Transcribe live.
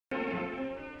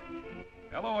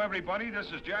Hello, everybody. This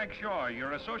is Jack Shaw,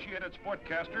 your Associated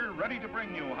Sportcaster, ready to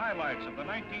bring you highlights of the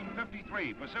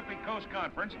 1953 Pacific Coast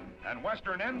Conference and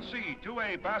Western NC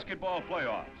 2A basketball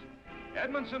playoffs.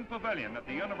 Edmondson Pavilion at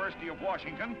the University of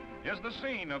Washington is the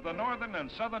scene of the Northern and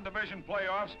Southern Division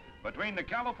playoffs between the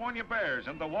California Bears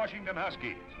and the Washington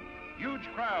Huskies. Huge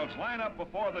crowds line up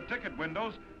before the ticket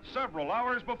windows several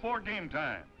hours before game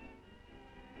time.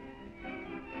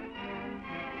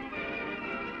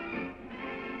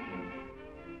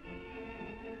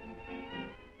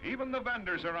 Even the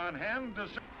vendors are on hand to...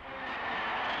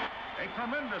 A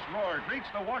tremendous roar greets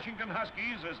the Washington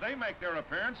Huskies as they make their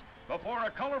appearance before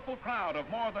a colorful crowd of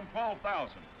more than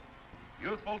 12,000.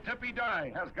 Youthful Tippy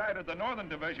Dye has guided the Northern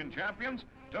Division champions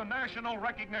to national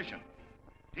recognition.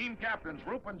 Team captains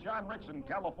Reuben John Rickson,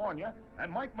 California,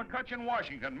 and Mike McCutcheon,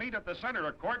 Washington, meet at the center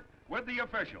of court with the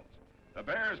officials. The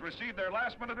Bears receive their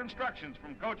last-minute instructions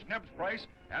from Coach Nibs Price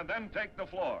and then take the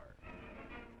floor.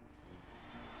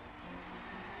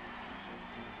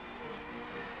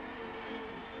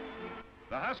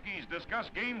 The Huskies discuss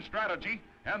game strategy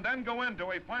and then go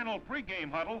into a final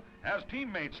pregame huddle as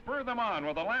teammates spur them on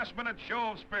with a last-minute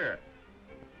show of spirit.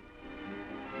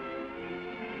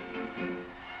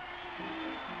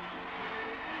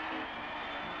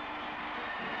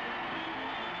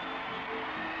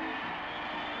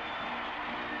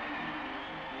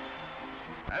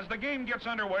 As the game gets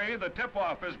underway, the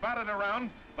tip-off is batted around,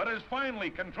 but is finally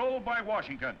controlled by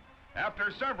Washington.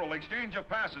 After several exchange of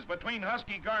passes between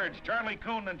Husky guards Charlie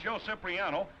Kuhn and Joe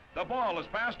Cipriano, the ball is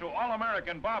passed to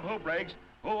All-American Bob Hubregs,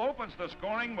 who opens the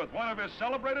scoring with one of his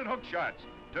celebrated hook shots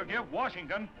to give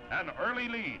Washington an early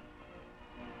lead.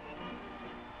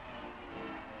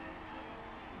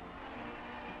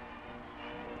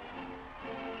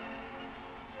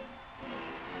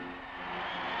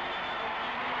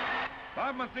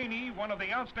 Bob Metheny, one of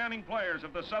the outstanding players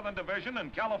of the Southern Division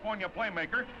and California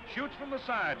playmaker, shoots from the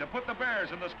side to put the Bears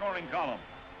in the scoring column.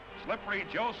 Slippery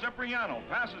Joe Cipriano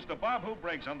passes to Bob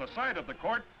Hubregs on the side of the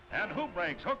court, and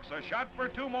Hubregs hooks a shot for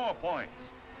 2 more points.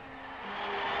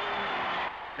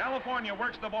 California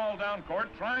works the ball down court,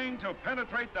 trying to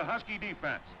penetrate the Husky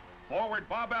defense. Forward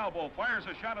Bob Albo fires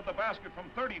a shot at the basket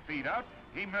from 30 feet out.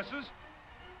 He misses.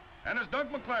 And as Doug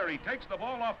McClary takes the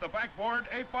ball off the backboard,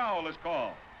 a foul is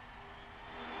called.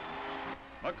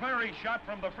 McClary's shot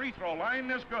from the free throw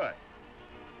line is good.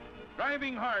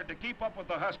 Driving hard to keep up with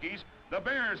the Huskies, the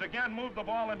Bears again move the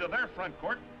ball into their front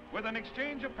court with an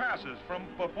exchange of passes from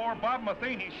before Bob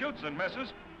Metheny shoots and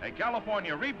misses. A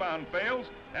California rebound fails,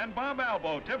 and Bob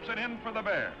Albo tips it in for the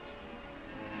Bears.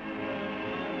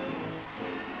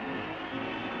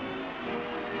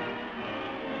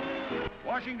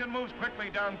 Washington moves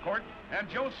quickly down court, and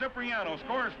Joe Cipriano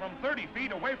scores from 30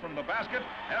 feet away from the basket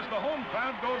as the home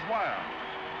crowd goes wild.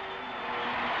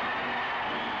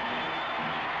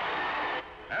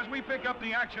 As we pick up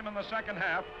the action in the second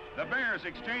half, the Bears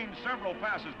exchange several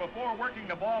passes before working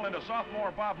the ball into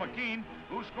sophomore Bob McKean,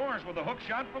 who scores with a hook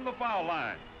shot from the foul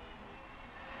line.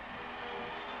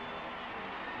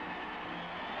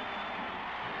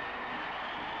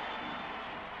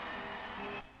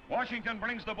 Washington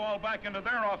brings the ball back into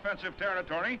their offensive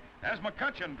territory as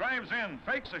McCutcheon drives in,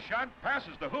 fakes a shot,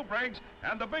 passes to Hubregs,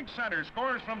 and the big center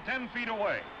scores from 10 feet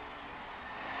away.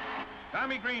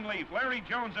 Tommy Greenleaf, Larry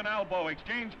Jones, and Albo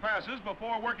exchange passes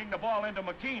before working the ball into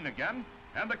McKean again,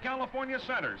 and the California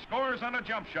center scores on a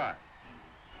jump shot.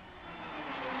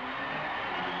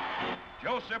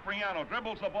 Joe Cipriano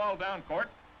dribbles the ball down court,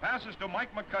 passes to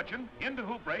Mike McCutcheon, into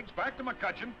Hubregs, back to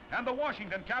McCutcheon, and the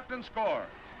Washington captain scores.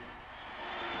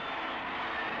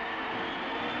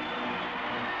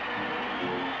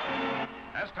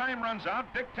 As time runs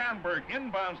out, Dick Tamberg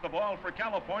inbounds the ball for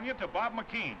California to Bob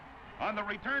McKean. On the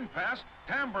return pass,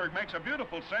 Tamberg makes a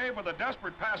beautiful save with a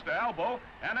desperate pass to Albo,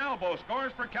 and Albo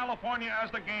scores for California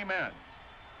as the game ends.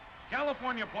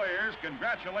 California players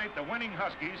congratulate the winning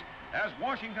Huskies as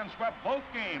Washington swept both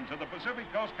games of the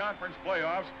Pacific Coast Conference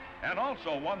playoffs and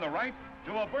also won the right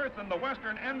to a berth in the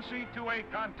Western NC 2A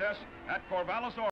contest at Corvallis, Oregon.